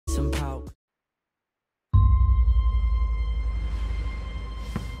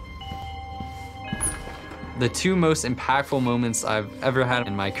The two most impactful moments I've ever had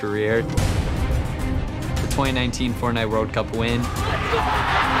in my career: the 2019 Fortnite World Cup win,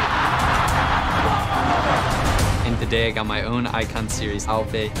 and today I got my own Icon Series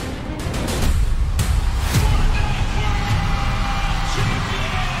outfit.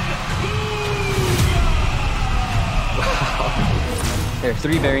 There are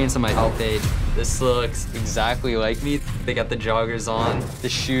 3 variants of my outfit. This looks exactly like me. They got the joggers on, the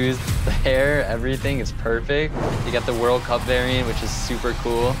shoes, the hair, everything is perfect. You got the World Cup variant, which is super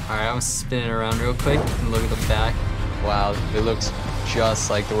cool. All right, I'm spinning around real quick and look at the back. Wow, it looks just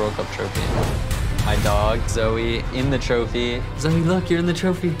like the World Cup trophy. My dog, Zoe, in the trophy. Zoe, look, you're in the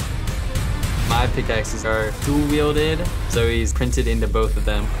trophy. My pickaxes are dual-wielded. Zoe's printed into both of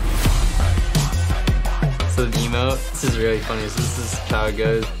them. So the emote, this is really funny. So this is how it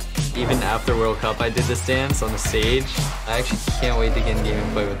goes. Even after World Cup, I did this dance on the stage. I actually can't wait to get in game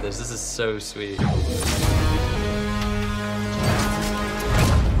and play with this. This is so sweet.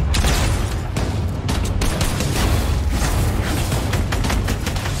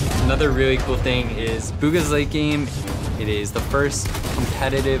 Another really cool thing is Bugha's late game. It is the first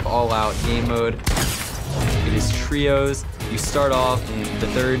competitive all-out game mode. It is trios. You start off in the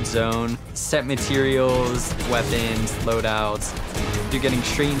 3rd zone, set materials, weapons, loadouts. You're getting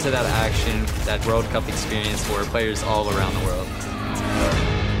straight into that action, that World Cup experience for players all around the world.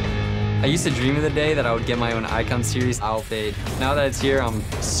 I used to dream of the day that I would get my own Icon Series outfit. Now that it's here, I'm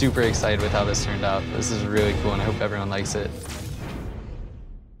super excited with how this turned out. This is really cool and I hope everyone likes it.